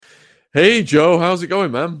Hey Joe, how's it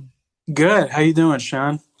going, man? Good. How you doing,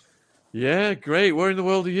 Sean? Yeah, great. Where in the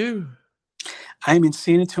world are you? I'm in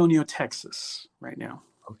San Antonio, Texas right now.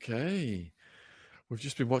 Okay. We've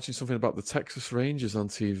just been watching something about the Texas Rangers on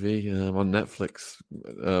TV, on Netflix.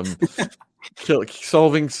 Um,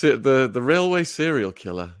 solving the railway serial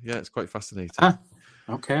killer. Yeah, it's quite fascinating. Ah,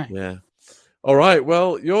 okay. Yeah. All right.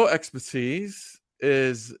 Well, your expertise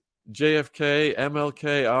is JFK,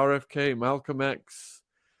 MLK, RFK, Malcolm X,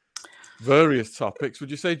 various topics.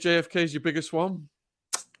 Would you say JFK is your biggest one?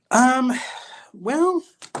 Um, well,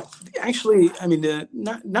 actually, I mean,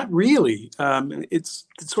 not really. It's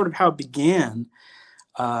sort of how it began,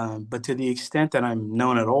 but to the extent that I'm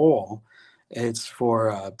known at all, it's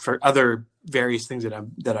for other various things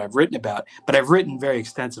that I've written about. But I've written very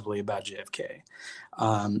extensively about JFK.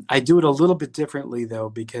 I do it a little bit differently though,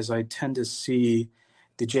 because I tend to see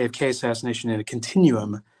the JFK assassination in a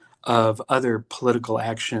continuum of other political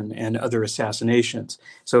action and other assassinations.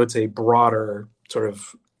 So it's a broader sort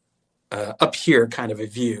of up here kind of a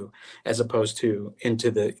view, as opposed to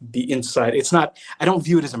into the inside. It's not. I don't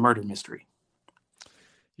view it as a murder mystery.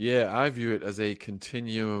 Yeah, I view it as a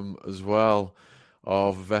continuum as well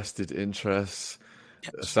of vested interests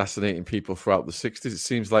Yes. assassinating people throughout the 60s. It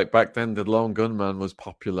seems like back then the lone gunman was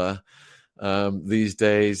popular. These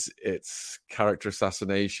days it's character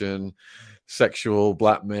assassination, sexual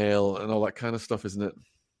blackmail, and all that kind of stuff, isn't it?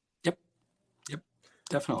 Yep. Yep.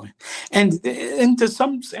 Definitely. And to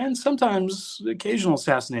sometimes occasional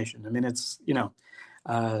assassination. I mean, it's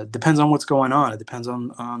depends on what's going on. It depends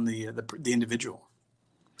on the individual.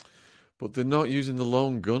 But they're not using the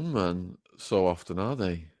lone gunman so often, are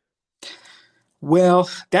they? Well,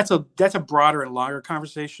 that's a broader and longer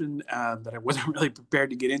conversation that I wasn't really prepared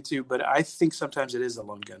to get into. But I think sometimes it is a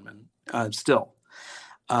lone gunman. Still,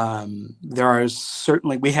 there are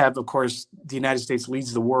certainly we have, of course, the United States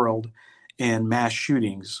leads the world in mass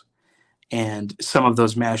shootings, and some of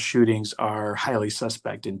those mass shootings are highly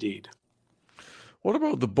suspect indeed. What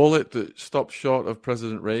about the bullet that stopped short of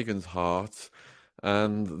President Reagan's heart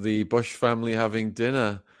and the Bush family having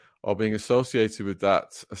dinner or being associated with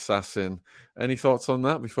that assassin? Any thoughts on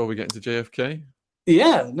that before we get into JFK?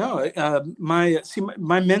 Yeah, no.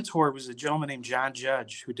 My mentor was a gentleman named John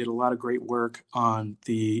Judge who did a lot of great work on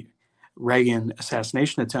the Reagan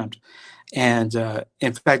assassination attempt, and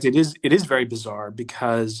in fact, it is very bizarre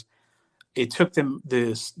because it took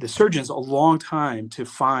the surgeons a long time to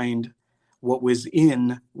find what was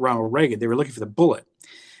in Ronald Reagan. They were looking for the bullet,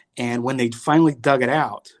 and when they finally dug it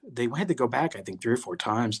out, they had to go back, I think, 3 or 4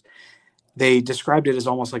 times. They described it as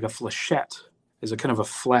almost like a flechette, as a kind of a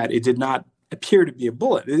flat. It did not appear to be a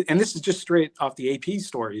bullet. And this is just straight off the AP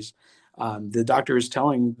stories. The doctor is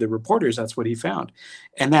telling the reporters that's what he found.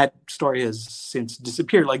 And that story has since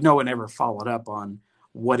disappeared. Like no one ever followed up on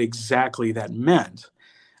what exactly that meant.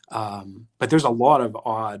 But there's a lot of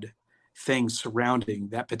odd things surrounding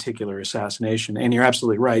that particular assassination. And you're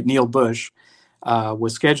absolutely right. Neil Bush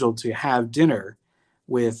was scheduled to have dinner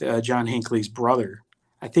with John Hinckley's brother,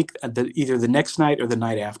 I think either the next night or the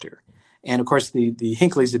night after. And of course, the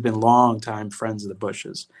Hinkleys had been longtime friends of the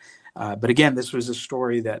Bushes. But again, this was a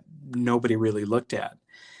story that nobody really looked at.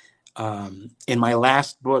 In my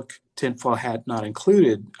last book, Tinfoil Hat Not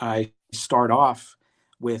Included, I start off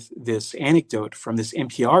with this anecdote from this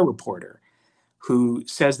NPR reporter who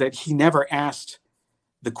says that he never asked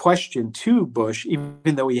the question to Bush,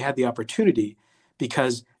 even though he had the opportunity,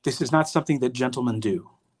 because this is not something that gentlemen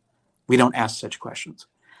do. We don't ask such questions.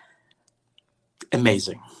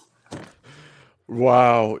 Amazing.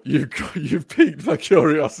 Wow, you've piqued my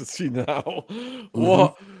curiosity now. Mm-hmm.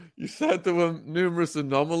 What you said there were numerous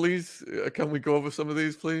anomalies. Can we go over some of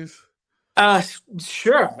these, please? Uh,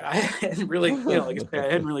 sure. I hadn't really, like I said,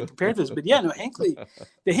 I hadn't really prepared this, but yeah, no,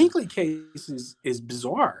 the Hinckley case is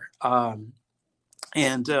bizarre.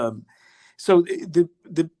 And so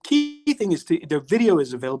the key thing is the video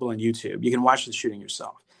is available on YouTube. You can watch the shooting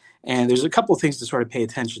yourself, and there's a couple of things to sort of pay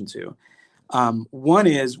attention to. One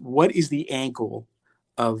is what is the angle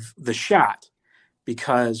of the shot,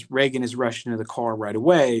 because Reagan is rushed into the car right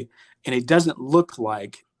away, and it doesn't look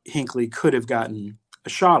like Hinckley could have gotten a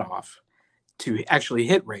shot off to actually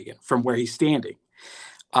hit Reagan from where he's standing.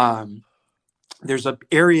 Um, there's an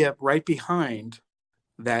area right behind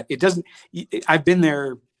that it doesn't. I've been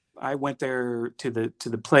there. I went there to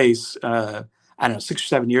the place. I don't know, 6 or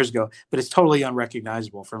 7 years ago, but it's totally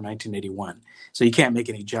unrecognizable from 1981. So you can't make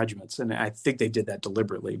any judgments, and I think they did that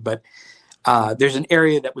deliberately. But there's an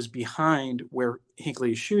area that was behind where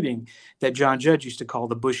Hinckley is shooting that John Judge used to call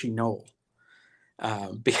the Bushy Knoll,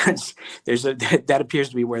 because that appears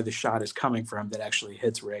to be where the shot is coming from that actually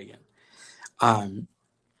hits Reagan. Um,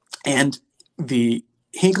 And the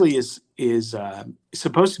Hinckley is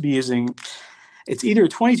supposed to be using, it's either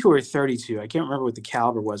 22 or 32. I can't remember what the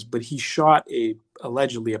caliber was, but he shot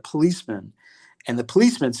allegedly a policeman, and the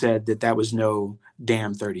policeman said that was no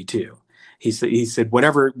damn 32. He said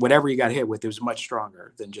whatever he got hit with, it was much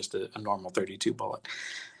stronger than just a normal 32 bullet.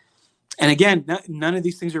 And again, none of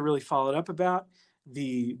these things are really followed up about.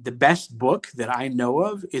 The best book that I know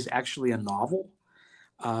of is actually a novel.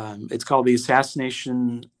 It's called The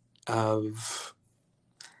Assassination of,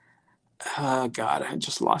 God, I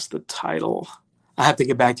just lost the title. I have to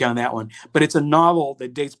get back to you on that one. But it's a novel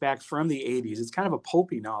that dates back from the 80s. It's kind of a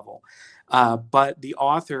pulpy novel. But the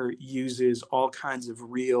author uses all kinds of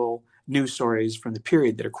real news stories from the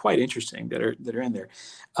period that are quite interesting that are in there.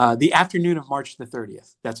 The Afternoon of March the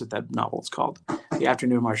 30th. That's what that novel is called. The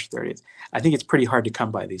Afternoon of March the 30th. I think it's pretty hard to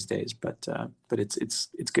come by these days, but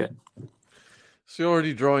it's good. So you're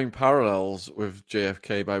already drawing parallels with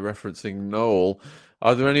JFK by referencing Noel.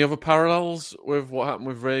 Are there any other parallels with what happened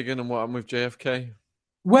with Reagan and what happened with JFK?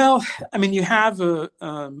 Well, I mean, you have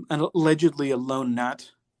allegedly a lone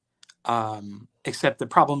nut. Except the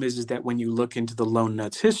problem is that when you look into the lone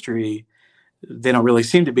nut's history, they don't really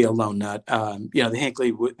seem to be a lone nut.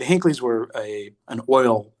 The Hinckleys were an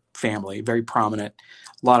oil family, very prominent,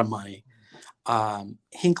 a lot of money.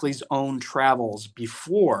 Hinckley's own travels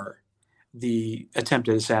before the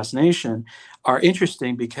attempted assassination are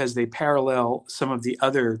interesting because they parallel some of the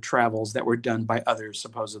other travels that were done by other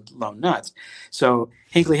supposed lone nuts. So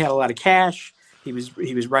Hinckley had a lot of cash. He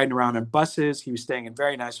was riding around on buses. He was staying in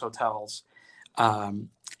very nice hotels, and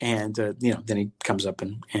then he comes up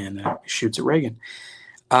and shoots at Reagan.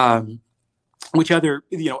 Which other,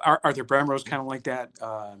 Arthur Bremer's kind of like that.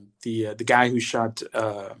 The guy who shot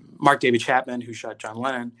Mark David Chapman, who shot John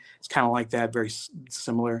Lennon, is kind of like that, very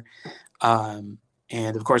similar. And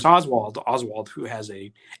of course Oswald, who has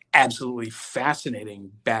a absolutely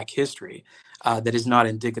fascinating back history that is not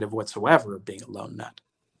indicative whatsoever of being a lone nut.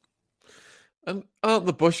 And aren't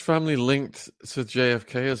the Bush family linked to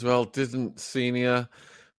JFK as well? Didn't Senior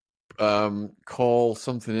call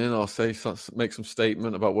something in or make some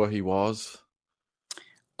statement about where he was?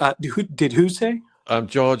 Who say?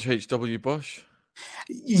 George H.W. Bush.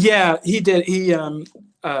 Yeah, he did.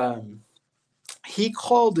 He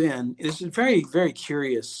called in. It's a very, very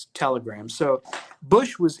curious telegram. So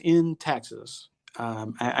Bush was in Texas.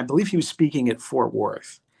 I believe he was speaking at Fort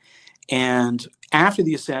Worth. And after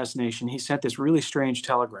the assassination, he sent this really strange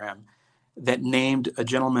telegram that named a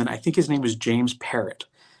gentleman, I think his name was James Parrott.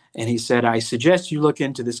 And he said, I suggest you look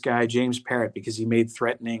into this guy, James Parrott, because he made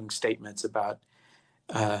threatening statements about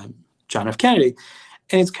John F. Kennedy.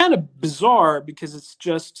 And it's kind of bizarre because it's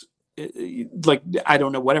just like, I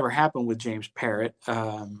don't know whatever happened with James Parrott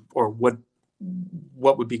or what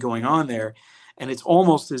would be going on there. And it's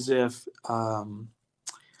almost as if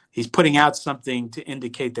he's putting out something to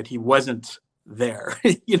indicate that he wasn't there.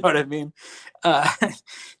 You know what I mean?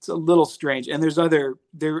 It's a little strange. And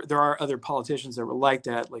there are other politicians that were like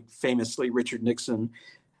that. Like famously, Richard Nixon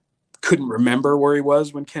couldn't remember where he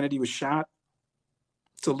was when Kennedy was shot.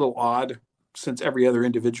 It's a little odd since every other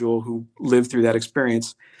individual who lived through that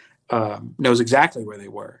experience knows exactly where they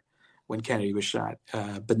were when Kennedy was shot.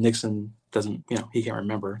 But Nixon doesn't, he can't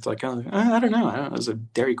remember. It's like, oh, I don't know. It was a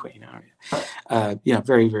Dairy Queen.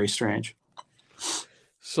 Very, very strange.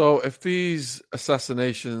 So if these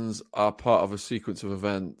assassinations are part of a sequence of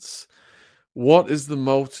events, what is the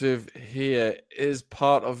motive here? Is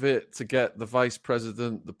part of it to get the vice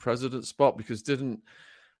president the president spot? Because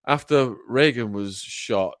after Reagan was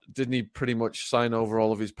shot, didn't he pretty much sign over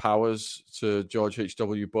all of his powers to George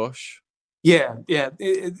H.W. Bush? Yeah.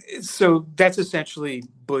 So that's essentially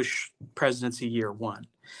Bush presidency year one.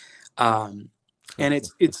 And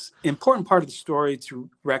it's important part of the story to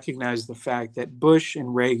recognize the fact that Bush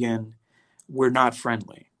and Reagan were not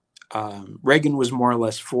friendly. Reagan was more or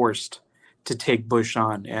less forced to take Bush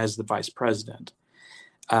on as the vice president.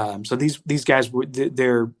 So these guys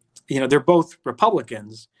they're both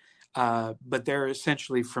Republicans, but they're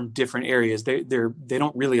essentially from different areas. They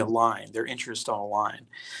don't really align. Their interests don't align.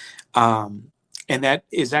 And that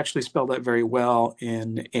is actually spelled out very well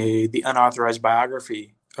in the unauthorized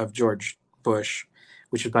biography of George Bush,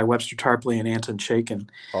 which is by Webster Tarpley and Anton Chaikin.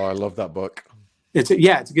 Oh, I love that book. It's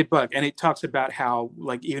a good book. And it talks about how,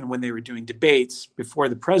 like, even when they were doing debates before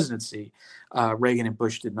the presidency, Reagan and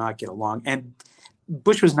Bush did not get along. And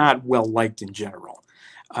Bush was not well liked in general.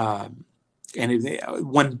 One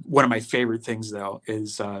of my favorite things, though,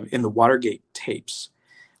 is in the Watergate tapes,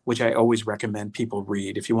 which I always recommend people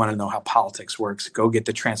read. If you want to know how politics works, go get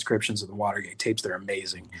the transcriptions of the Watergate tapes. They're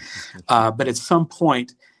amazing. But at some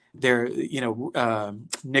point, Nixon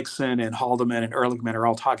and Haldeman and Ehrlichman are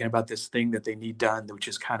all talking about this thing that they need done, which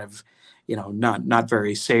is kind of, not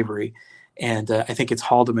very savory. And I think it's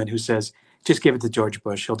Haldeman who says, just give it to George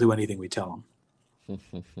Bush. He'll do anything we tell him.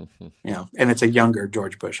 And it's a younger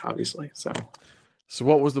George Bush, obviously. So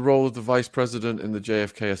what was the role of the vice president in the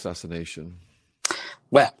JFK assassination?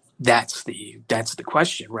 Well, that's the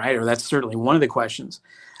question, right? Or that's certainly one of the questions.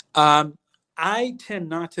 I tend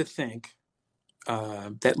not to think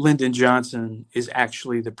that Lyndon Johnson is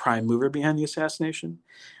actually the prime mover behind the assassination.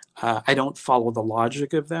 I don't follow the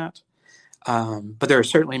logic of that. But there are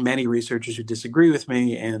certainly many researchers who disagree with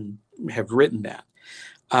me and have written that.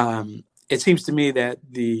 It seems to me that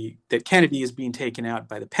Kennedy is being taken out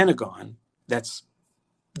by the Pentagon. That's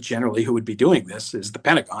generally who would be doing this, is the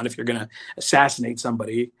Pentagon. If you're going to assassinate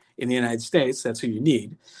somebody in the United States, that's who you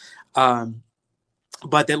need.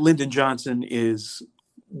 But that Lyndon Johnson is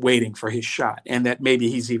waiting for his shot, and that maybe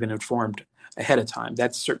he's even informed ahead of time.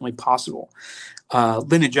 That's certainly possible.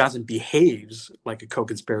 Lyndon Johnson behaves like a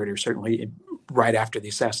co-conspirator, certainly right after the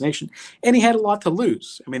assassination, and he had a lot to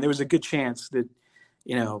lose. I mean, there was a good chance that,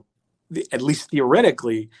 at least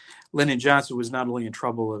theoretically, Lyndon Johnson was not only in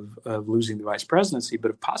trouble of losing the vice presidency,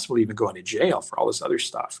 but of possibly even going to jail for all this other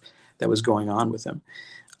stuff that was going on with him,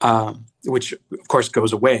 which, of course,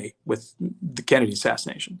 goes away with the Kennedy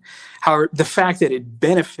assassination. However, the fact that it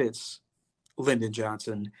benefits Lyndon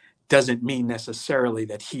Johnson doesn't mean necessarily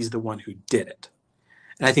that he's the one who did it.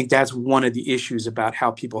 And I think that's one of the issues about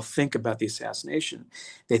how people think about the assassination.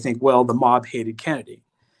 They think, well, the mob hated Kennedy.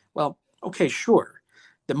 Well, okay, sure.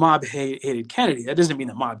 The mob hated Kennedy. That doesn't mean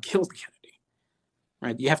the mob killed Kennedy,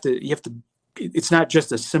 right? You have to, it's not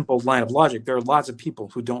just a simple line of logic. There are lots of people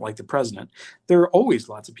who don't like the president. There are always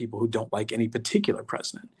lots of people who don't like any particular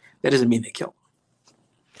president. That doesn't mean they kill him.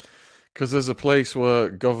 Because there's a place where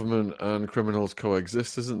government and criminals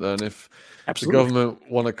coexist, isn't there? And if Absolutely. the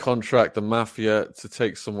government want to contract the mafia to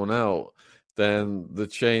take someone out, then the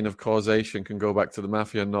chain of causation can go back to the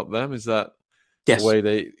mafia and not them. Is that yes. the way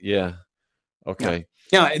they? Yeah. Okay.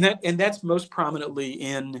 Yeah, and that's most prominently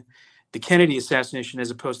in the Kennedy assassination,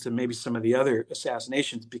 as opposed to maybe some of the other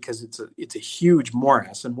assassinations, because it's a huge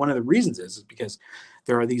morass. And one of the reasons is because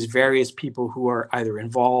there are these various people who are either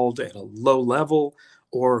involved at a low level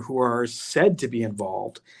or who are said to be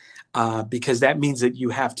involved, because that means that you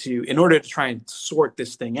have to, in order to try and sort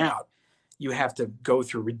this thing out, you have to go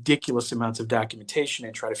through ridiculous amounts of documentation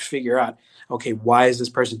and try to figure out, okay, why is this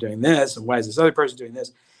person doing this? And why is this other person doing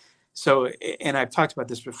this? So, and I've talked about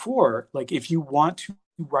this before, like if you want to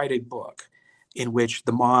write a book in which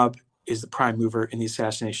the mob is the prime mover in the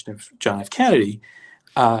assassination of John F. Kennedy,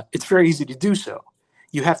 it's very easy to do so.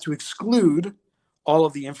 You have to exclude all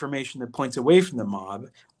of the information that points away from the mob,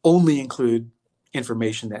 only include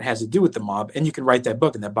information that has to do with the mob, and you can write that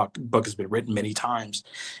book, and that book has been written many times,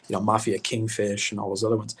 Mafia Kingfish and all those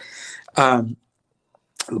other ones,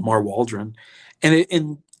 Lamar Waldron.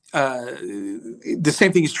 And the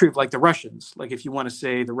same thing is true of like the Russians. Like if you want to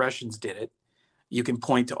say the Russians did it, you can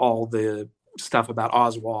point to all the stuff about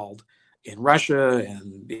Oswald in Russia,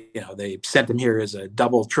 and they sent him here as a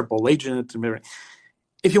double, triple agent.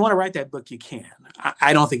 If you want to write that book, you can.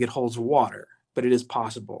 I don't think it holds water, but it is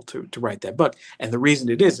possible to write that book. And the reason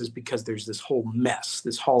it is because there's this whole mess,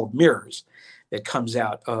 this hall of mirrors that comes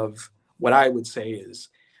out of what I would say is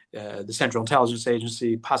the Central Intelligence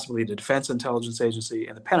Agency, possibly the Defense Intelligence Agency,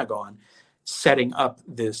 and the Pentagon setting up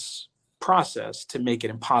this process to make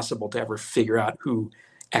it impossible to ever figure out who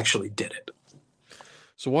actually did it.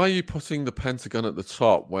 So why are you putting the Pentagon at the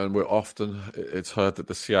top when it's heard that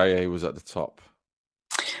the CIA was at the top?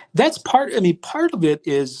 That's part of it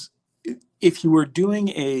is if you were doing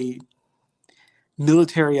a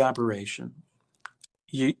military operation,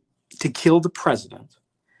 to kill the president,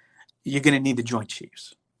 you're going to need the Joint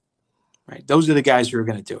Chiefs, right? Those are the guys who are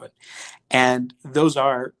going to do it. And those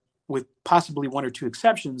are, with possibly one or two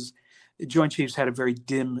exceptions, the Joint Chiefs had a very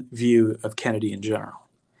dim view of Kennedy in general.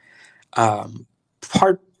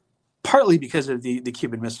 Partly because of the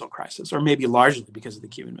Cuban Missile Crisis, or maybe largely because of the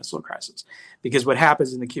Cuban Missile Crisis. Because what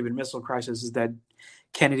happens in the Cuban Missile Crisis is that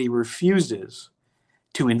Kennedy refuses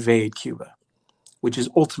to invade Cuba, which is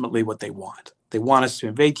ultimately what they want. They want us to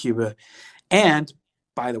invade Cuba. And,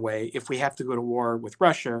 by the way, if we have to go to war with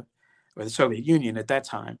Russia or the Soviet Union at that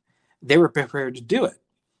time, they were prepared to do it,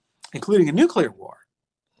 including a nuclear war.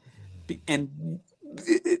 And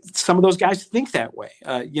some of those guys think that way.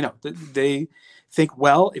 They think,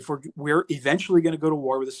 well, if we're eventually going to go to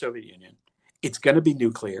war with the Soviet Union, it's going to be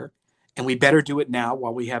nuclear, and we better do it now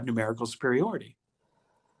while we have numerical superiority.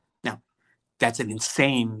 Now, that's an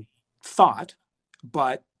insane thought,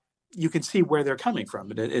 but you can see where they're coming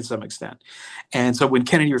from at some extent. And so when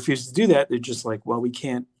Kennedy refuses to do that, they're just like, well, we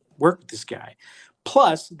can't work with this guy.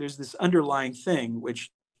 Plus, there's this underlying thing,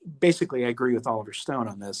 which basically I agree with Oliver Stone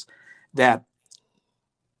on this, that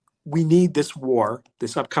we need this war,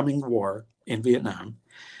 this upcoming war in Vietnam.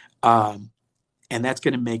 And that's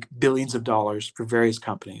going to make billions of dollars for various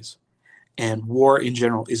companies. And war in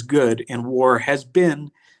general is good. And war has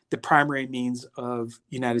been the primary means of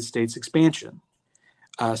United States expansion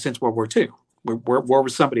since World War II. We're at war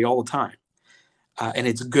with somebody all the time. And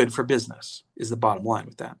it's good for business is the bottom line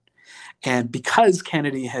with that. And because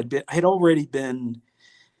Kennedy had already been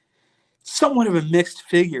somewhat of a mixed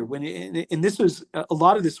figure and this was a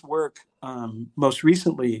lot of this work most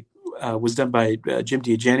recently was done by Jim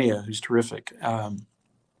Diogenia, who's terrific.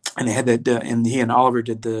 And they had that, and he and Oliver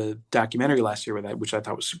did the documentary last year with that, which I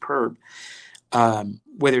thought was superb,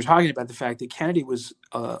 where they're talking about the fact that Kennedy was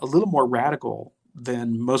a little more radical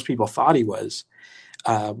than most people thought he was,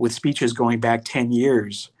 with speeches going back 10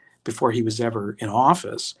 years before he was ever in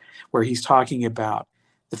office, where he's talking about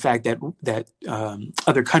the fact that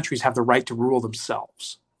other countries have the right to rule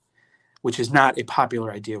themselves, which is not a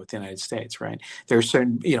popular idea with the United States, right? There are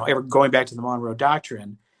certain, going back to the Monroe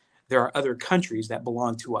Doctrine, there are other countries that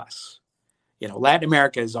belong to us. Latin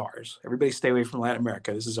America is ours. Everybody stay away from Latin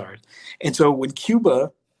America. This is ours. And so when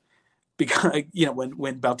Cuba,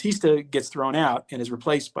 when Bautista gets thrown out and is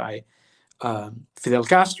replaced by Fidel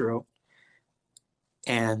Castro,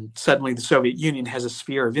 and suddenly the Soviet Union has a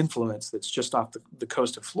sphere of influence that's just off the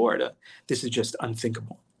coast of Florida, this is just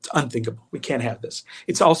unthinkable. It's unthinkable. We can't have this.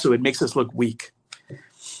 It makes us look weak.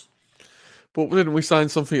 But didn't we sign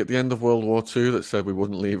something at the end of World War II that said we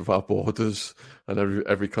wouldn't leave our borders and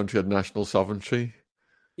every country had national sovereignty?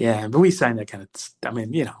 Yeah, but we signed that kind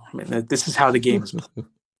of, this is how the game is played.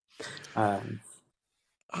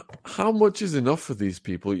 How much is enough for these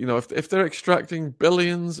people? If they're extracting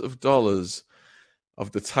billions of dollars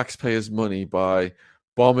of the taxpayers' money by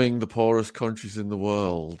bombing the poorest countries in the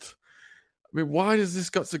world, I mean, why does this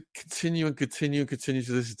got to continue and continue and continue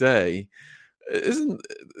to this day? Isn't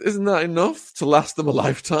that enough to last them a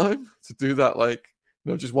lifetime to do that?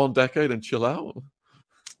 Just one decade and chill out.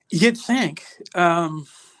 You'd think, and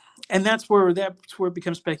that's where it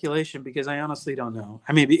becomes speculation, because I honestly don't know.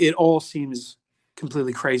 I mean, it all seems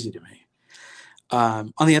completely crazy to me.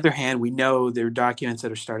 On the other hand, we know there are documents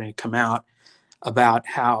that are starting to come out about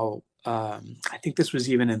how I think this was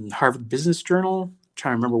even in Harvard Business Journal. I'm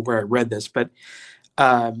trying to remember where I read this, but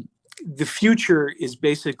the future is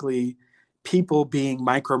basically people being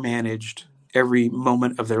micromanaged every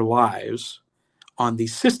moment of their lives on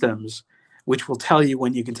these systems, which will tell you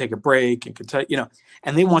when you can take a break and can tell,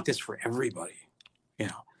 and they want this for everybody,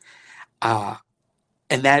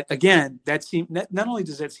 and that, again, not only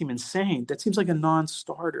does that seem insane, that seems like a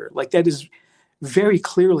non-starter. Like, that is very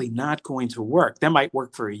clearly not going to work. That might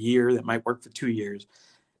work for a year, that might work for 2 years,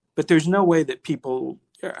 but there's no way that people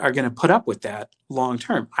are going to put up with that long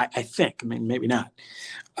term. I think. I mean, maybe not.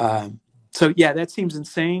 So yeah, that seems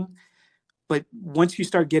insane. But once you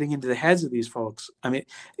start getting into the heads of these folks, I mean,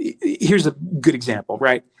 here's a good example,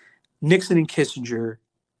 right? Nixon and Kissinger,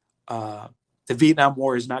 the Vietnam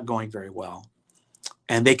War is not going very well.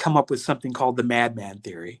 And they come up with something called the madman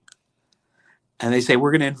theory. And they say,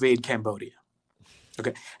 we're going to invade Cambodia.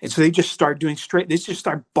 Okay. And so they just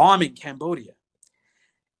start bombing Cambodia.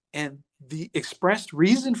 And the expressed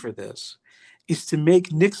reason for this is to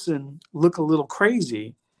make Nixon look a little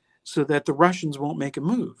crazy so that the Russians won't make a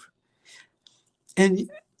move. And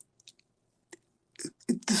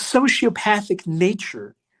the sociopathic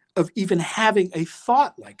nature of even having a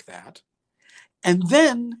thought like that, and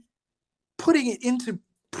then putting it into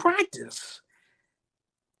practice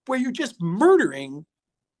where you're just murdering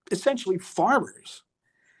essentially farmers.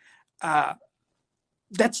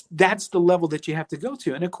 That's the level that you have to go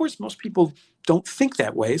to. And of course, most people don't think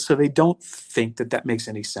that way. So they don't think that makes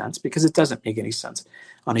any sense, because it doesn't make any sense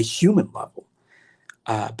on a human level.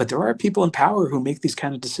 But there are people in power who make these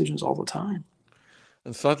kind of decisions all the time.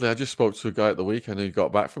 And sadly, I just spoke to a guy at the weekend who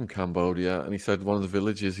got back from Cambodia, and he said one of the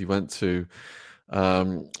villages he went to,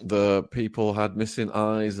 the people had missing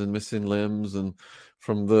eyes and missing limbs, and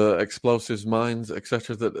from the explosives, mines,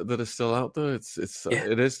 etc., that are still out there.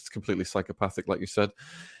 It is completely psychopathic, like you said.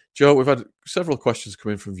 Joe, we've had several questions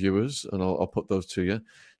come in from viewers, and I'll put those to you.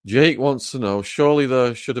 Jake wants to know, surely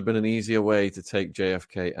there should have been an easier way to take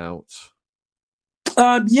JFK out.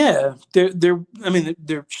 Yeah,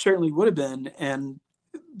 there certainly would have been. And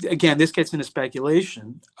again, this gets into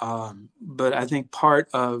speculation. But I think part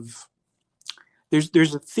of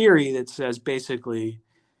there's a theory that says basically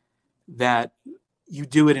that you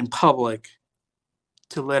do it in public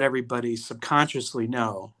to let everybody subconsciously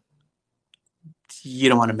know you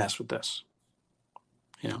don't want to mess with this.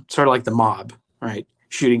 Sort of like the mob, right?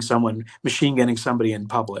 Shooting someone, machine gunning somebody in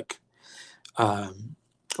public.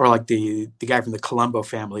 Or like the guy from the Colombo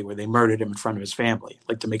family where they murdered him in front of his family,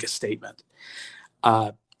 like to make a statement.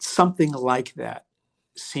 Something like that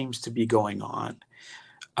seems to be going on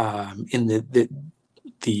in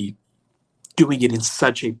the doing it in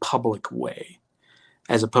such a public way,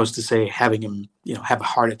 as opposed to, say, having him, have a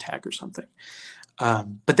heart attack or something.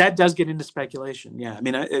 But that does get into speculation. Yeah, I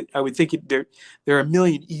mean, I would think there are a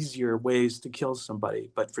million easier ways to kill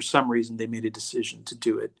somebody, but for some reason they made a decision to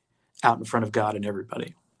do it out in front of God and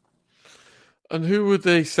everybody. And who were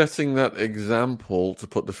they setting that example to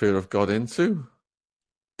put the fear of God into?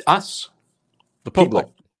 Us. The public.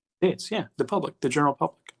 The public, the general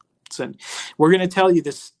public. So we're going to tell you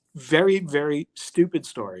this very, very stupid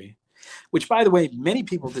story, which, by the way, many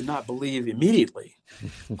people did not believe immediately.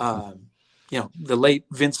 The late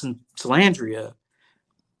Vincent Salandria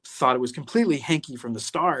thought it was completely hanky from the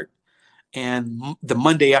start. And the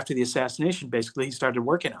Monday after the assassination, basically, he started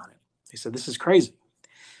working on it. He said, this is crazy.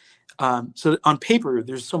 So on paper,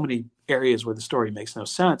 there's so many areas where the story makes no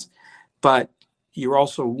sense. But you're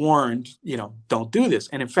also warned, don't do this.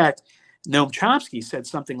 And in fact, Noam Chomsky said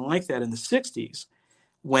something like that in the 60s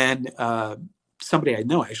when somebody I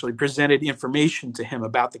know actually presented information to him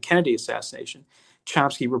about the Kennedy assassination.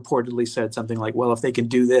 Chomsky reportedly said something like, well, if they can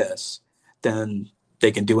do this, then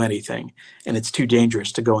they can do anything. And it's too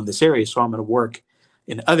dangerous to go in this area. So I'm going to work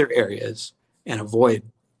in other areas and avoid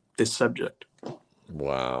this subject.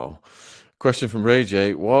 Wow. Question from Ray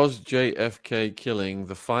J. Was JFK killing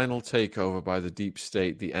the final takeover by the deep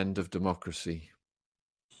state the end of democracy?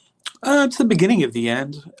 It's the beginning of the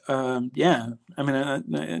end. Yeah. I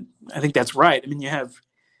mean, I think that's right. I mean, you have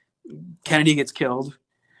Kennedy gets killed.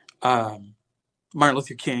 Martin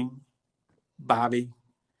Luther King, Bobby,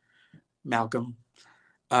 Malcolm,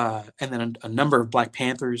 and then a number of Black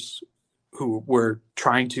Panthers who were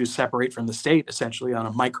trying to separate from the state, essentially on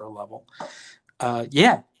a micro level. I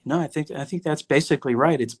think that's basically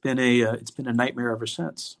right. It's been a nightmare ever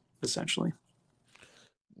since, essentially.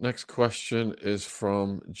 Next question is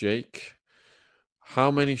from Jake. How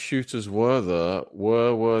many shooters were there?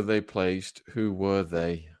 Where were they placed? Who were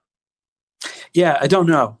they? Yeah, I don't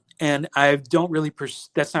know. And I don't really,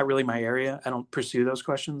 that's not really my area. I don't pursue those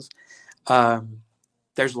questions.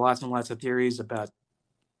 There's lots and lots of theories about,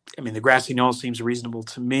 the grassy knoll seems reasonable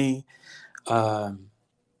to me.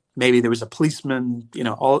 Maybe there was a policeman,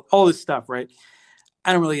 all this stuff, right?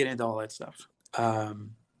 I don't really get into all that stuff.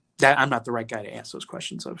 That I'm not the right guy to answer those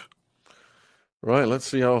questions of. Right, let's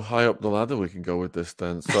see how high up the ladder we can go with this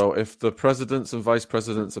then. So if the presidents and vice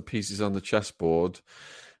presidents are pieces on the chessboard,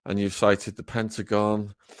 and you've cited the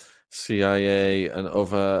Pentagon, CIA, and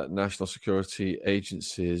other national security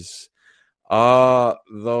agencies, are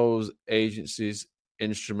those agencies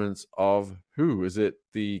instruments of who? Is it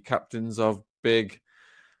the captains of the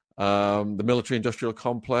military-industrial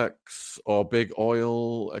complex or big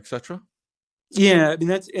oil, etc.? Yeah,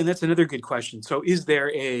 that's another good question. So, is there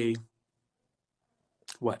a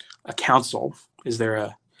council? Is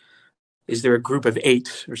there a group of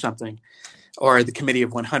 8 or something, or the committee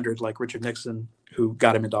of 100, like Richard Nixon, who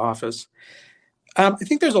got him into office? I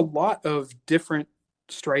think there's a lot of different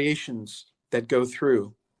striations that go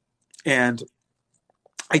through, and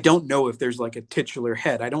I don't know if there's like a titular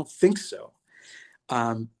head. I don't think so.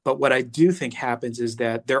 But what I do think happens is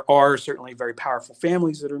that there are certainly very powerful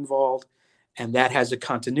families that are involved, and that has a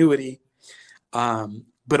continuity.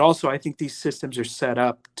 But also, I think these systems are set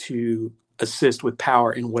up to assist with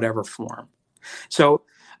power in whatever form. So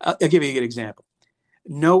I'll give you a good example.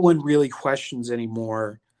 No one really questions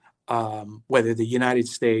anymore whether the United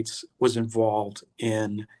States was involved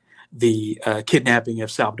in the kidnapping of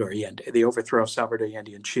Salvador Allende, the overthrow of Salvador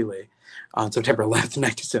Allende in Chile on September 11th,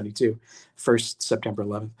 1972, first September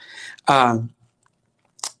 11th.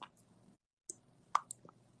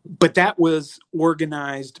 But that was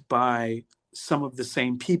organized by some of the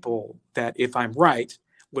same people that, if I'm right,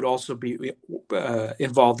 would also be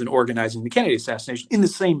involved in organizing the Kennedy assassination in the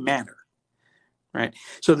same manner, right?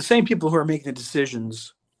 So the same people who are making the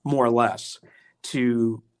decisions, more or less,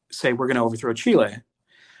 to say we're going to overthrow Chile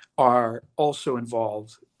are also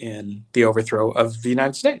involved in the overthrow of the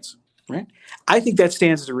United States, right? I think that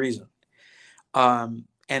stands to reason. And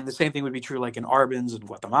the same thing would be true like in Arbenz in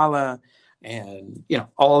Guatemala and,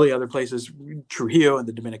 all the other places, Trujillo in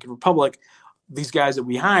the Dominican Republic. These guys that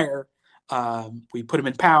we hire, we put them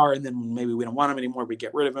in power, and then maybe we don't want them anymore. We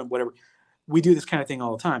get rid of them, whatever. We do this kind of thing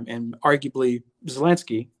all the time. And arguably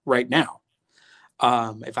Zelensky right now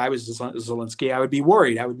If I was Zelensky, I would be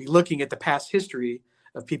worried. I would be looking at the past history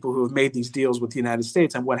of people who have made these deals with the United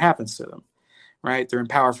States and what happens to them, right? They're in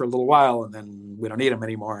power for a little while and then we don't need them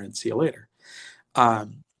anymore and see you later.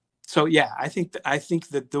 So yeah, I think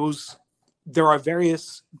that there are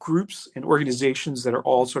various groups and organizations that are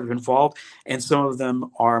all sort of involved, and some of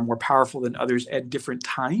them are more powerful than others at different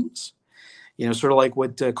times. Sort of like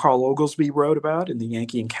what Carl Oglesby wrote about in the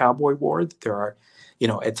Yankee and Cowboy War. That there are,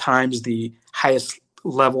 at times the highest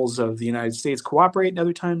levels of the United States cooperate, and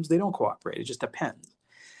other times they don't cooperate. It just depends.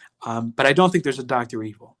 But I don't think there's a Dr.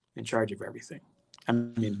 Evil in charge of everything. I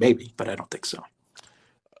mean, maybe, but I don't think so.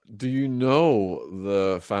 Do you know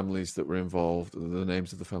the families that were involved, the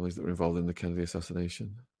names of the families that were involved in the Kennedy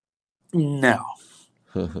assassination? No.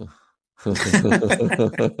 I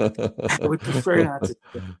would prefer not to.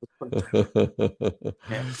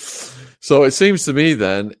 Yeah. So it seems to me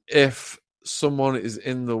then, if someone is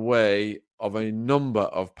in the way of a number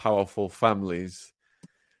of powerful families,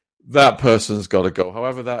 that person's got to go.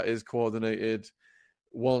 However that is coordinated,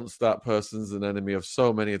 once that person's an enemy of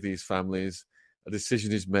so many of these families, a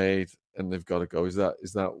decision is made and they've got to go. Is that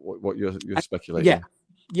what you're speculating?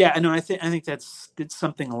 Yeah. No, I think it's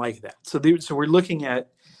something like that. So we're looking at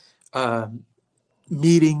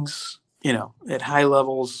meetings, at high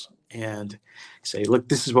levels, and say, look,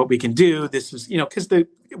 this is what we can do. This is, because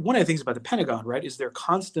one of the things about the Pentagon, right, is they're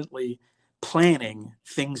constantly planning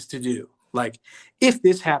things to do. Like, if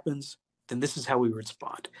this happens, then this is how we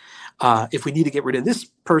respond. If we need to get rid of this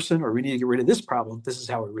person or we need to get rid of this problem, this is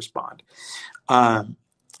how we respond. And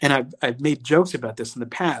I've made jokes about this in the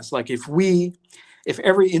past. Like, if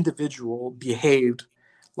every individual behaved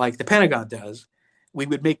like the Pentagon does, we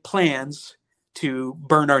would make plans to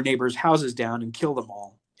burn our neighbors' houses down and kill them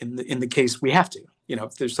all in the case we have to.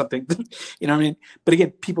 If there's something, what I mean? But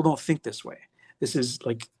again, people don't think this way. This is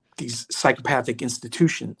like these psychopathic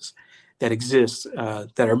institutions that exist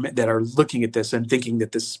that are looking at this and thinking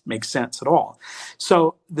that this makes sense at all.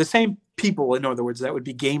 So the same people, in other words, that would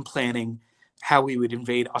be game planning how we would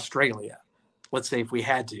invade Australia, let's say if we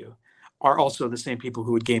had to, are also the same people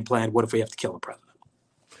who would game plan what if we have to kill a president.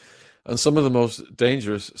 And some of the most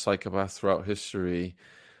dangerous psychopaths throughout history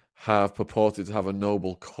have purported to have a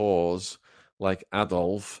noble cause, like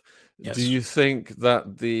Adolf. Yes. Do you think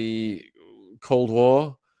that the Cold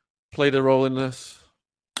War played a role in this?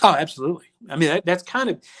 Oh, absolutely. I mean, that's kind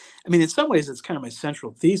of, in some ways, it's kind of my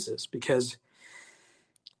central thesis, because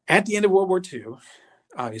at the end of World War II,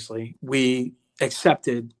 obviously, we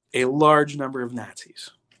accepted a large number of Nazis,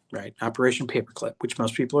 right? Operation Paperclip, which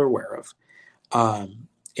most people are aware of.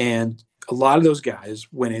 And a lot of those guys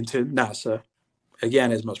went into NASA,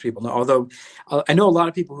 again, as most people know. Although I know a lot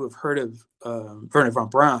of people who have heard of Wernher von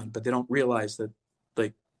Braun, but they don't realize that,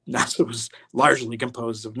 like, NASA was largely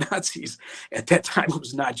composed of Nazis. At that time, it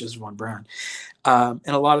was not just von Braun. And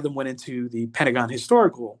a lot of them went into the Pentagon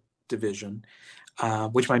Historical Division,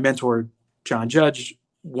 which my mentor, John Judge,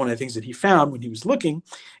 one of the things that he found when he was looking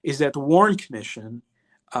is that the Warren Commission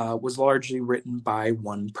was largely written by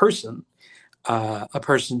one person, a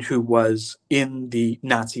person who was in the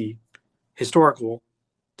Nazi Historical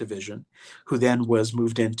Division, who then was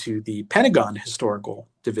moved into the Pentagon Historical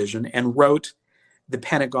Division and wrote the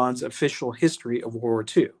Pentagon's official history of World War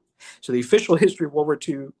II. So the official history of World War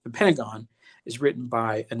II, the Pentagon, is written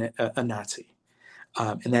by a Nazi.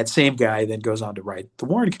 And that same guy then goes on to write the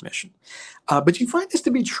Warren Commission. But you find this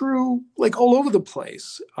to be true, like, all over the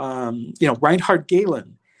place. Reinhard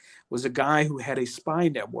Gehlen was a guy who had a spy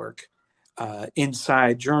network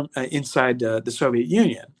inside the Soviet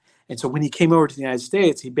Union. And so when he came over to the United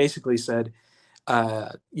States, he basically said,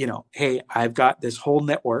 hey, I've got this whole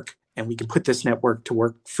network, and we can put this network to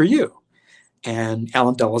work for you. And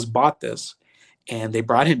Allen Dulles bought this, and they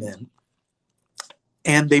brought him in.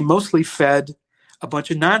 And they mostly fed a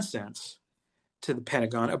bunch of nonsense to the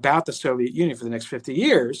Pentagon about the Soviet Union for the next 50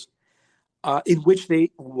 years, in which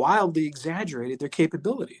they wildly exaggerated their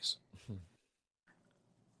capabilities.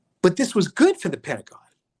 But this was good for the Pentagon,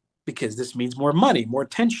 because this means more money, more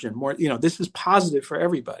tension, more, this is positive for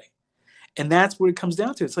everybody. And that's what it comes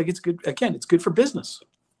down to. It's like, it's good. Again, it's good for business.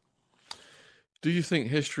 Do you think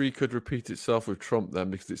history could repeat itself with Trump then?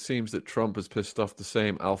 Because it seems that Trump has pissed off the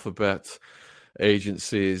same alphabet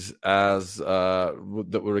agencies as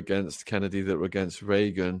that were against Kennedy, that were against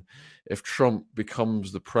Reagan. If Trump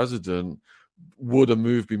becomes the president, would a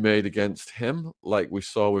move be made against him like we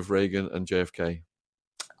saw with Reagan and JFK?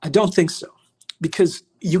 I don't think so, because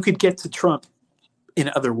you could get to Trump in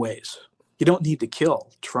other ways. You don't need to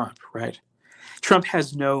kill Trump, right? Trump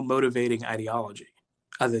has no motivating ideology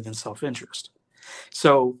other than self-interest.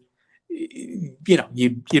 So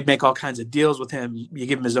you'd make all kinds of deals with him. You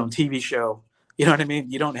give him his own TV show. You know what I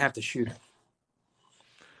mean? You don't have to shoot him.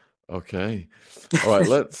 Okay. All right.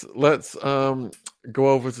 Let's go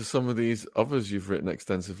over to some of these others you've written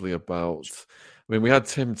extensively about. I mean, we had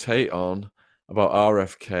Tim Tate on about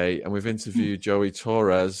RFK, and we've interviewed Joey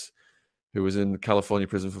Torres, who was in California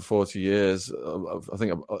prison for 40 years. I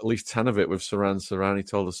think at least 10 of it with Saran Saran. He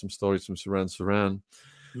told us some stories from Saran Saran.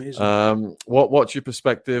 Amazing. What's your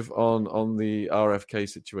perspective on the RFK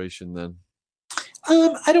situation then?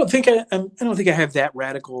 I don't think I have that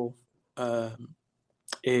radical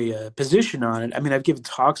a position on it. I mean, I've given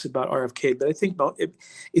talks about RFK, but I think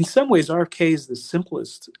in some ways RFK is the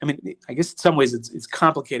simplest. I mean, I guess in some ways it's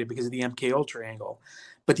complicated because of the MK Ultra angle,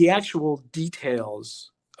 but the actual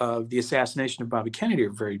details of the assassination of Bobby Kennedy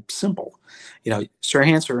are very simple.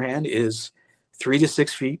 Sirhan is 3 to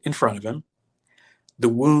 6 feet in front of him. The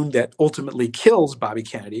wound that ultimately kills Bobby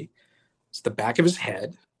Kennedy is the back of his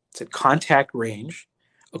head. It's at contact range,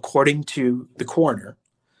 according to the coroner,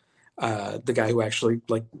 the guy who actually,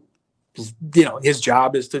 his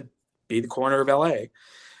job is to be the coroner of L.A.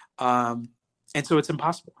 And so it's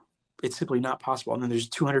impossible. It's simply not possible. And then there's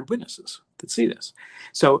 200 witnesses that see this.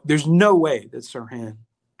 So there's no way that Sirhan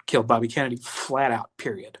killed Bobby Kennedy, flat out,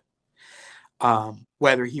 period.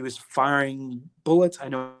 Whether he was firing bullets, I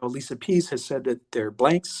know Lisa Pease has said that they're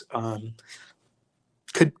blanks.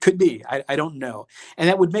 Could be. I don't know. And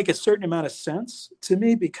that would make a certain amount of sense to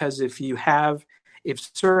me, because if Sirhan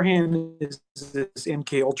is this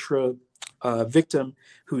MK Ultra victim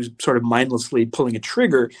who's sort of mindlessly pulling a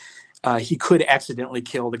trigger, he could accidentally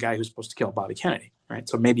kill the guy who's supposed to kill Bobby Kennedy, right?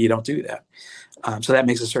 So maybe you don't do that. So that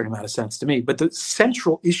makes a certain amount of sense to me. But the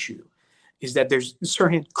central issue is that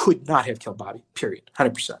Sirhan could not have killed Bobby, period,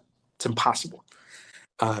 100%. It's impossible.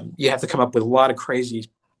 You have to come up with a lot of crazy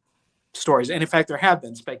stories. And in fact, there have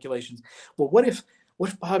been speculations. Well, what if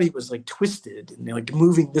Bobby was twisted and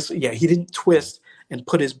moving this? Yeah, he didn't twist and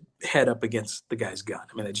put his head up against the guy's gun.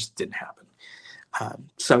 I mean, that just didn't happen. I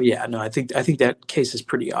think that case is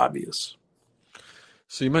pretty obvious.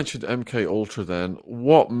 So you mentioned MK Ultra then.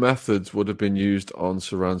 What methods would have been used on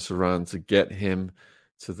Saran to get him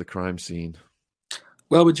to the crime scene?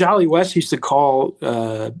 Well, what Jolly West used to call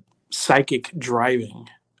psychic driving.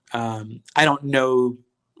 I don't know,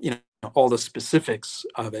 all the specifics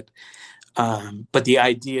of it, but the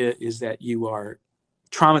idea is that you are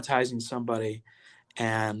traumatizing somebody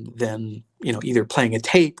and then, either playing a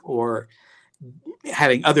tape or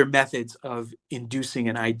having other methods of inducing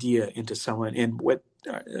an idea into someone in what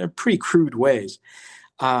are pretty crude ways.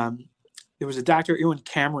 There was a Dr. Ewan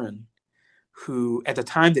Cameron who, at the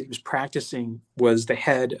time that he was practicing, was the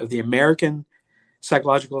head of the American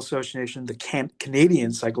Psychological Association, the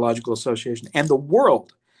Canadian Psychological Association, and the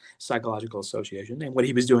World Psychological Association. And what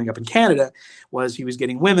he was doing up in Canada was he was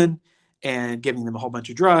getting women and giving them a whole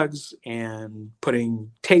bunch of drugs and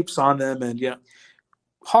putting tapes on them and,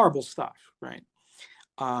 horrible stuff, right?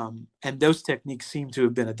 And those techniques seem to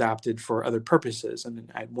have been adopted for other purposes. And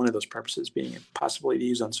one of those purposes being possibly to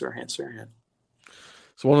use on Sirhan.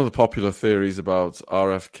 So one of the popular theories about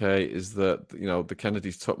RFK is that, the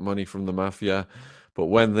Kennedys took money from the mafia, but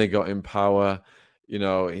when they got in power,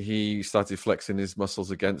 he started flexing his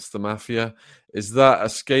muscles against the mafia. Is that a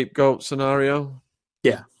scapegoat scenario?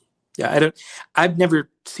 Yeah. I've never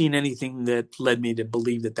seen anything that led me to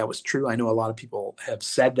believe that was true. I know a lot of people have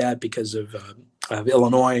said that because of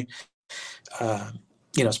Illinois,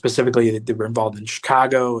 specifically they were involved in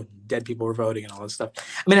Chicago and dead people were voting and all that stuff.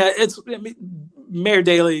 Mayor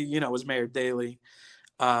Daley, was Mayor Daley.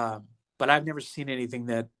 But I've never seen anything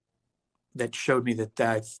that showed me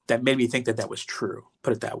that made me think that was true,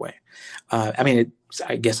 put it that way.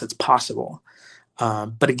 I guess it's possible.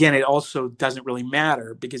 But again, it also doesn't really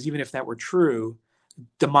matter, because even if that were true,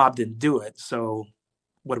 the mob didn't do it. So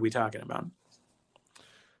what are we talking about?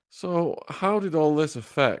 So how did all this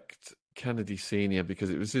affect Kennedy Sr.? Because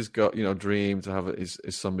it was his dream to have his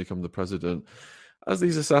son become the president. As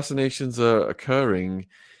these assassinations are occurring,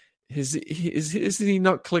 is he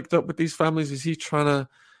not clicked up with these families? Is he trying to,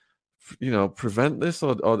 prevent this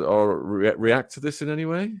or react to this in any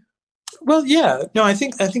way? Well, yeah. No, I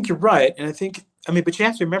think you're right. And but you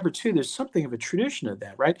have to remember too, there's something of a tradition of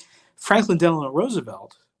that, right? Franklin Delano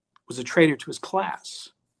Roosevelt was a traitor to his class,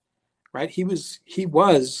 right? He was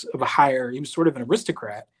sort of an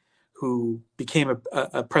aristocrat who became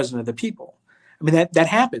a president of the people. That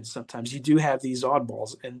happens sometimes. You do have these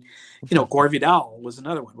oddballs, and Gore Vidal was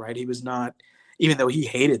another one, right? He was not, even though he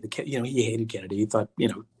hated he hated Kennedy. He thought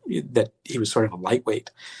that he was sort of a lightweight.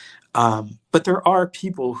 But there are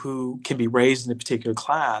people who can be raised in a particular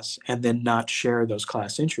class and then not share those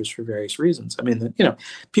class interests for various reasons. I mean,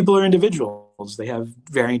 people are individuals. They have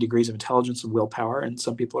varying degrees of intelligence and willpower, and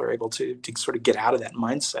some people are able to sort of get out of that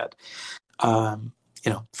mindset,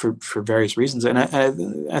 for various reasons. And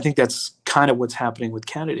I think that's kind of what's happening with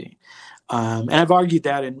Kennedy. And I've argued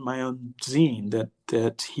that in my own zine,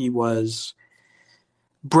 that he was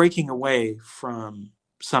breaking away from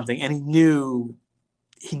something, and he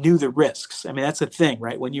knew the risks. I mean, that's the thing,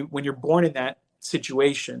 right? When you're born in that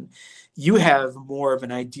situation, you have more of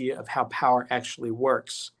an idea of how power actually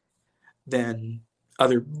works than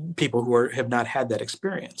other people who have not had that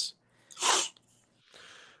experience.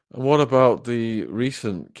 And what about the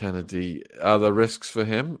recent Kennedy? Are there risks for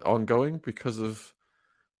him ongoing because of,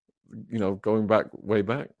 going way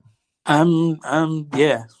back? I'm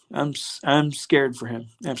scared for him.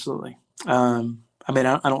 Absolutely. I mean,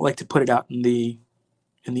 I don't like to put it out in the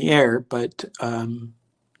air, but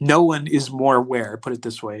no one is more aware, put it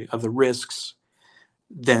this way, of the risks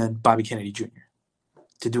than Bobby Kennedy Jr.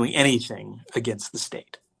 to doing anything against the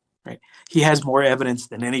state. Right? He has more evidence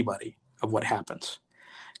than anybody of what happens,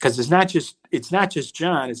 because it's not just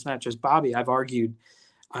John, it's not just Bobby. I've argued.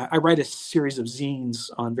 I write a series of zines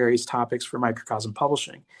on various topics for Microcosm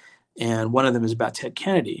Publishing, and one of them is about Ted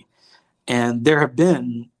Kennedy. And there have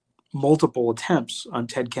been multiple attempts on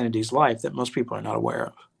Ted Kennedy's life that most people are not aware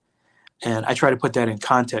of. And I try to put that in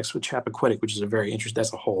context with Chappaquiddick, which is a very interesting,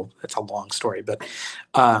 that's a long story. But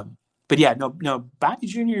yeah, no, Bobby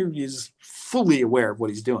Jr. is fully aware of what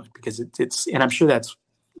he's doing, because it's, and I'm sure that's,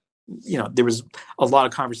 there was a lot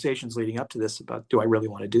of conversations leading up to this about, do I really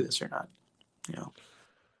want to do this or not?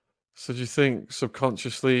 So do you think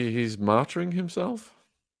subconsciously he's martyring himself?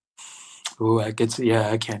 Oh, I couldn't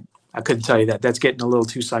tell you that. That's getting a little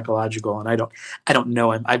too psychological, and I don't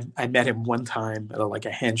know him. I met him one time at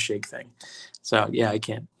a handshake thing. So yeah, I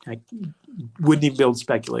wouldn't even be able to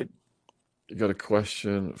speculate. You got a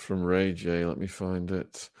question from Ray J. Let me find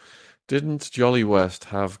it. Didn't Jolly West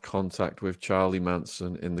have contact with Charlie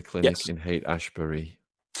Manson in the clinic in Haight-Ashbury?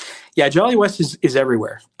 Yeah, Jolly West is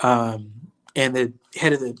everywhere. And the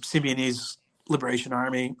head of the Symbionese Liberation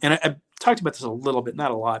Army. And I talked about this a little bit,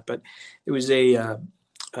 not a lot, but it was you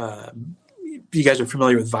guys are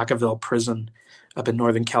familiar with Vacaville Prison up in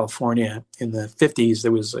Northern California in the 50s.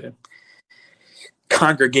 There was a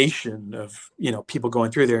congregation of, people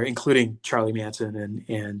going through there, including Charlie Manson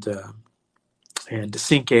and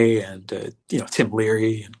DeCinque and, Tim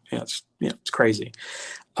Leary. And, it's crazy.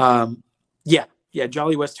 Yeah,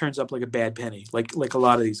 Jolly West turns up like a bad penny, like a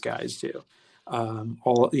lot of these guys do.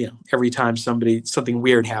 Every time something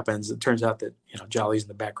weird happens, it turns out that Jolly's in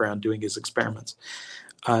the background doing his experiments.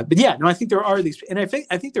 But yeah, no, I think there are these, and I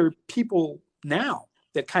think there are people now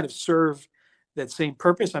that kind of serve that same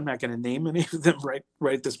purpose. I'm not going to name any of them right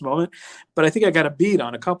at this moment, but I think I got a beat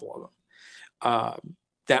on a couple of them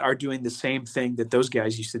that are doing the same thing that those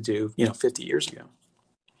guys used to do, 50 years ago.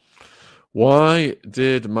 Why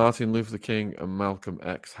did Martin Luther King and Malcolm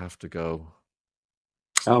X have to go?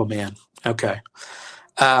 Oh man. Okay.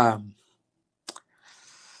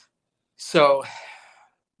 So,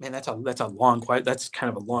 man, that's kind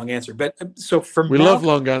of a long answer. But so for we love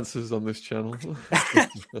long answers on this channel.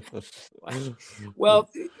 Well,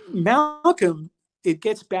 Malcolm, it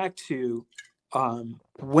gets back to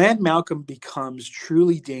when Malcolm becomes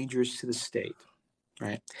truly dangerous to the state,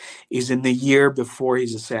 right, is in the year before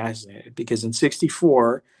he's assassinated, because in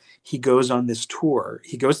 1964 he goes on this tour.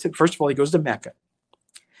 First of all, he goes to Mecca.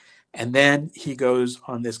 And then he goes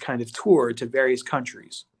on this kind of tour to various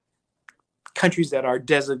countries that are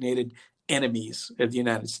designated enemies of the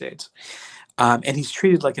United States. And he's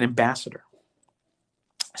treated like an ambassador.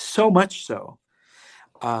 So much so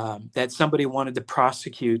that somebody wanted to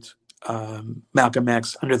prosecute Malcolm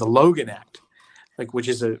X under the Logan Act, which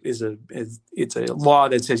is a law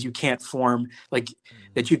that says you can't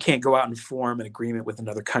that you can't go out and form an agreement with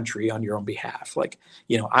another country on your own behalf.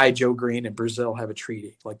 I, Joe Green, and Brazil have a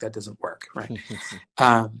treaty. That doesn't work, right?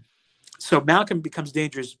 So Malcolm becomes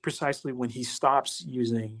dangerous precisely when he stops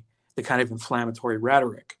using the kind of inflammatory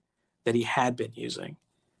rhetoric that he had been using,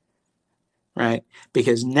 right?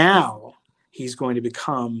 Because now he's going to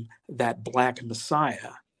become that black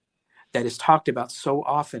messiah that is talked about so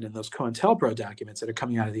often in those COINTELPRO documents that are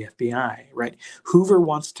coming out of the FBI, right? Hoover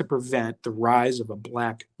wants to prevent the rise of a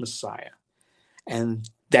black messiah. And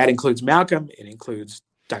that includes Malcolm. It includes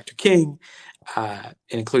Dr. King. It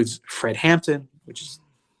includes Fred Hampton, which is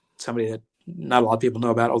somebody that not a lot of people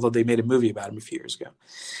know about, although they made a movie about him a few years ago.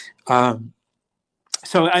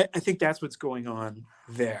 So I think that's what's going on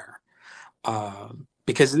there.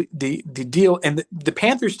 because the deal, and the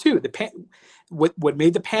Panthers too. What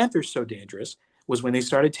made the Panthers so dangerous was when they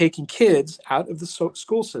started taking kids out of the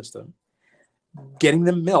school system, getting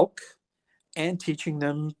them milk, and teaching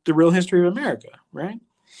them the real history of America, right?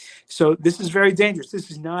 So this is very dangerous.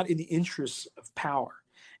 This is not in the interests of power.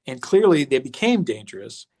 And clearly they became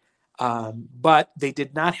dangerous, but they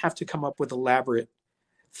did not have to come up with elaborate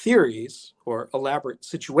theories or elaborate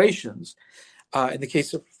situations. In the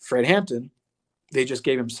case of Fred Hampton, they just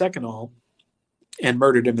gave him Seconal and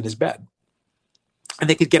murdered him in his bed. And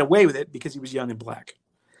they could get away with it because he was young and black.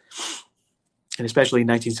 And especially in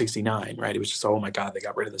 1969, right? It was just, oh my God, they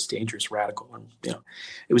got rid of this dangerous radical. And,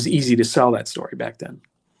 it was easy to sell that story back then.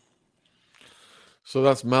 So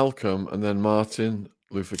that's Malcolm, and then Martin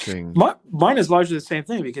Luther King. Martin is largely the same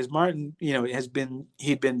thing, because Martin, he'd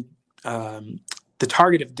been the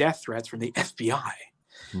target of death threats from the FBI,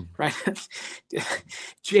 right?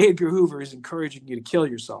 J. Edgar Hoover is encouraging you to kill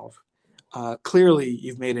yourself. Clearly,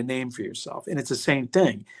 you've made a name for yourself, and it's the same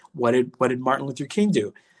thing. What did Martin Luther King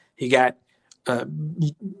do? He got a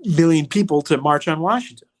million people to march on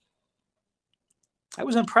Washington. That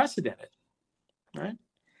was unprecedented, right?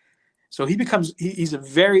 So he's a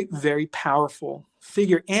very, very powerful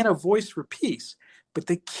figure and a voice for peace. But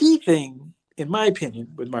the key thing, in my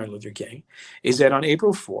opinion, with Martin Luther King is that on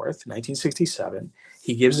April 4th, 1967,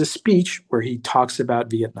 he gives a speech where he talks about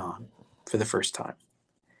Vietnam for the first time.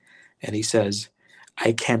 And he says,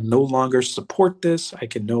 I can no longer support this. I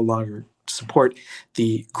can no longer support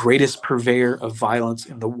the greatest purveyor of violence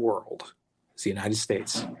in the world. It's the United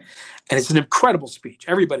States. And it's an incredible speech.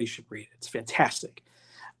 Everybody should read it. It's fantastic.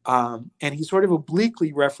 And he sort of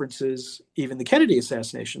obliquely references even the Kennedy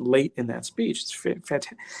assassination late in that speech. It's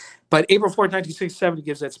fantastic. But April 4th, 1967, he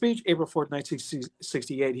gives that speech. April 4th,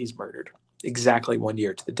 1968, he's murdered. Exactly 1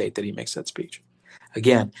 year to the date that he makes that speech.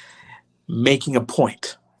 Again, making a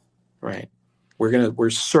point, right? We're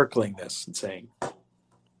circling this and saying,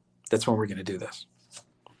 that's when we're going to do this.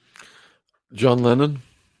 John Lennon?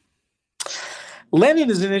 Lennon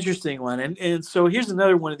is an interesting one. And so here's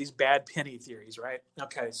another one of these bad penny theories, right?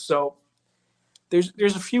 Okay, so there's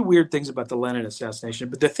a few weird things about the Lennon assassination,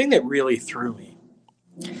 but the thing that really threw me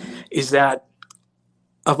is that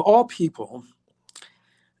of all people,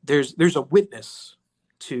 there's a witness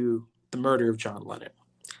to the murder of John Lennon.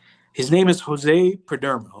 His name is Jose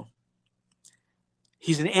Perdomo.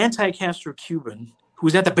 He's an anti-Castro Cuban who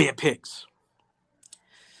was at the Bay of Pigs.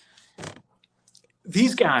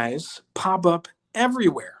 These guys pop up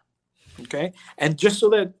everywhere, okay? And just so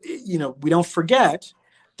that, we don't forget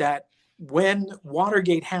that when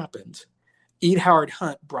Watergate happened, E. Howard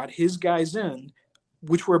Hunt brought his guys in,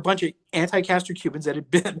 which were a bunch of anti-Castro Cubans that had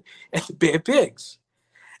been at the Bay of Pigs.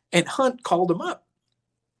 And Hunt called them up.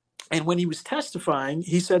 And when he was testifying,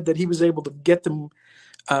 he said that he was able to get them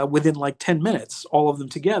within like 10 minutes, all of them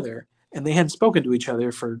together. And they hadn't spoken to each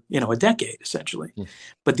other for, a decade, essentially.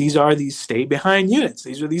 But these are these stay-behind units.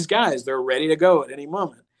 These are these guys. They're ready to go at any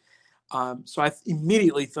moment. So I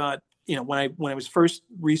immediately thought, when I was first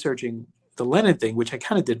researching the Lennon thing, which I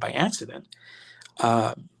kind of did by accident,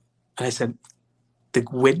 and I said, the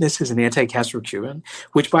witness is an anti-Castro Cuban,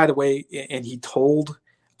 which, by the way, and he told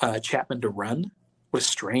Chapman to run. What a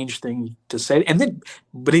strange thing to say.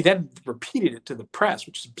 But he then repeated it to the press,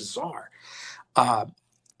 which is bizarre.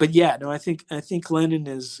 But yeah, no, I think Lennon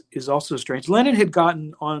is also strange. Lennon had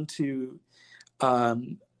gotten onto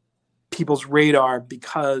people's radar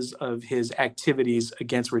because of his activities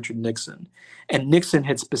against Richard Nixon, and Nixon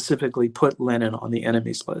had specifically put Lennon on the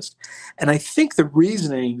enemies list. And I think the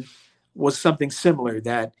reasoning was something similar,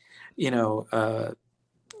 that a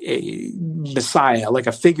messiah, like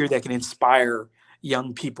a figure that can inspire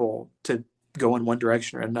young people to go in one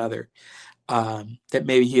direction or another. That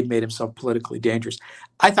maybe he had made himself politically dangerous.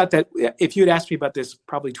 I thought that if you had asked me about this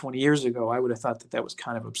probably 20 years ago, I would have thought that was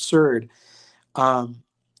kind of absurd.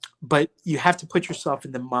 But you have to put yourself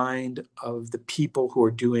in the mind of the people who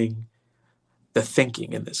are doing the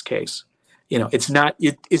thinking in this case. It's not,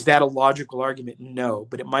 is that a logical argument? No,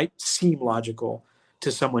 but it might seem logical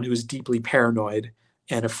to someone who is deeply paranoid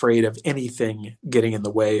and afraid of anything getting in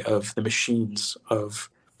the way of the machines of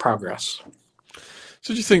progress.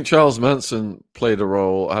 So do you think Charles Manson played a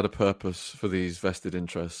role, had a purpose for these vested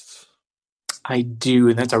interests? I do,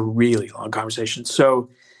 and that's a really long conversation. So,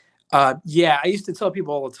 I used to tell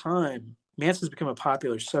people all the time, Manson's become a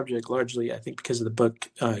popular subject largely, I think, because of the book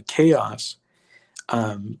Chaos.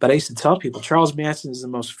 But I used to tell people Charles Manson is the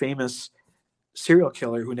most famous serial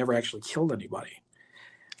killer who never actually killed anybody.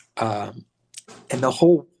 And the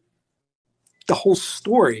whole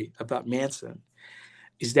story about Manson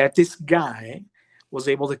is that this guy was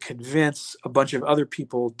able to convince a bunch of other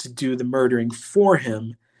people to do the murdering for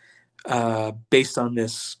him, based on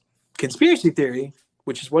this conspiracy theory,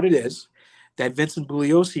 which is what it is, that Vincent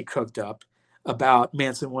Bugliosi cooked up about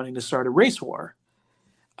Manson wanting to start a race war,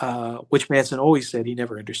 which Manson always said he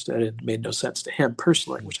never understood. It made no sense to him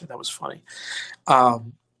personally, which I thought was funny.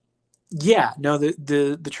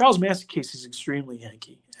 The Charles Manson case is extremely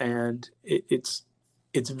hanky, and it's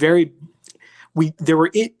very. There were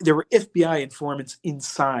FBI informants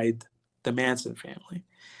inside the Manson family,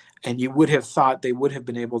 and you would have thought they would have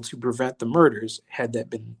been able to prevent the murders had that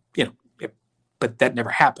been, but that never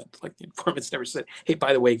happened. Like, the informants never said, "Hey,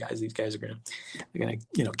 by the way, guys, these guys are gonna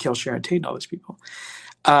kill Sharon Tate and all these people."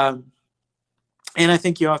 And I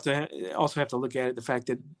think you also have to look at it, the fact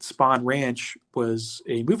that Spahn Ranch was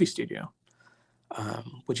a movie studio,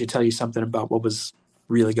 which would tell you something about what was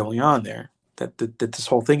really going on there. That this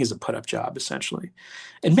whole thing is a put-up job, essentially.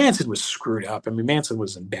 And Manson was screwed up. I mean, Manson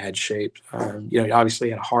was in bad shape. He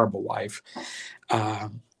obviously had a horrible life.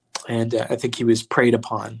 And I think he was preyed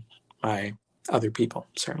upon by other people,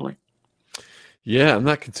 certainly. Yeah, and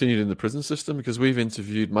that continued in the prison system, because we've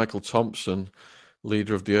interviewed Michael Thompson,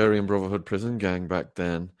 leader of the Aryan Brotherhood prison gang back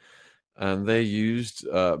then, and they used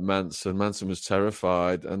Manson. Manson was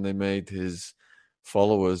terrified, and they made his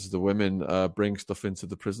followers, the women, bring stuff into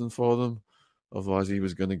the prison for them. Otherwise, he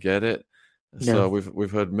was going to get it. Yeah. So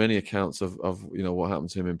we've heard many accounts of what happened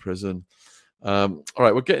to him in prison. All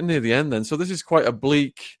right, we're getting near the end then. So this is quite a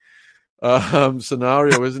bleak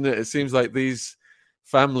scenario, isn't it? It seems like these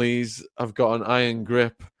families have got an iron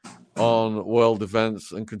grip on world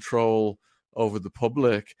events and control over the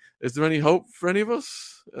public. Is there any hope for any of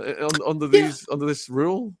us under this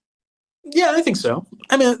rule? Yeah, I think so.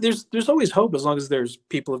 I mean, there's always hope as long as there's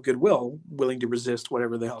people of goodwill willing to resist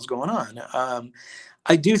whatever the hell's going on.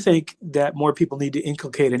 I do think that more people need to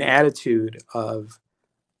inculcate an attitude of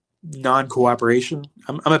non-cooperation.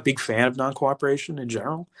 I'm a big fan of non-cooperation in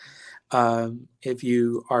general. If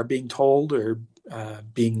you are being told or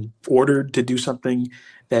being ordered to do something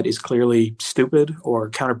that is clearly stupid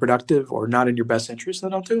or counterproductive or not in your best interest,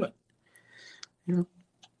 then don't do it. I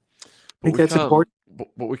think that's important.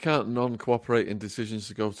 But we can't non-cooperate in decisions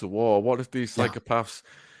to go to war. What if these psychopaths,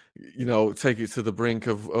 take it to the brink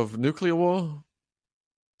of nuclear war?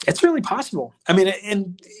 It's really possible. I mean,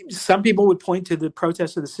 and some people would point to the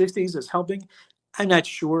protests of the 60s as helping. I'm not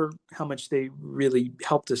sure how much they really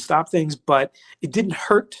helped to stop things, but it didn't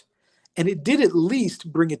hurt. And it did at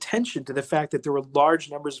least bring attention to the fact that there were large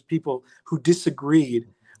numbers of people who disagreed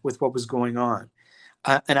with what was going on.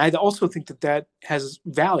 And I also think that has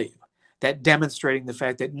value. That demonstrating the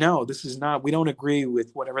fact that, no, this is not, we don't agree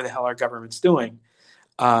with whatever the hell our government's doing.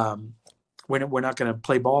 We're not going to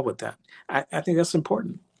play ball with that. I think that's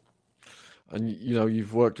important. And,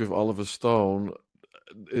 you've worked with Oliver Stone.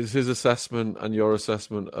 Is his assessment and your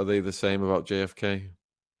assessment, are they the same about JFK?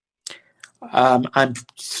 I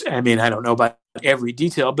don't know about every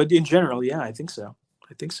detail, but in general, yeah, I think so.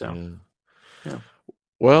 Yeah.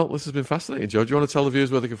 Well, this has been fascinating, Joe. Do you want to tell the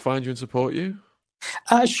viewers where they can find you and support you?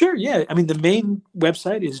 Sure, yeah. I mean, the main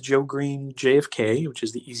website is Joe Green JFK, which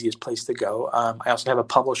is the easiest place to go. I also have a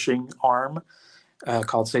publishing arm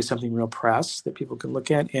called Say Something Real Press that people can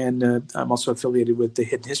look at. And I'm also affiliated with the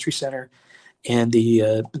Hidden History Center and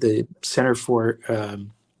the Center for, I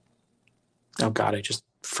just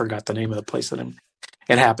forgot the name of the place it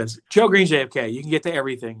happens. Joe Green JFK. You can get to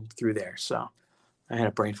everything through there. So I had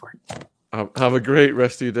a brain for it. Have a great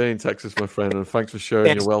rest of your day in Texas, my friend, and thanks for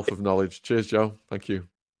sharing your wealth of knowledge. Cheers, Joe. Thank you.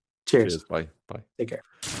 Cheers. Bye. Take care.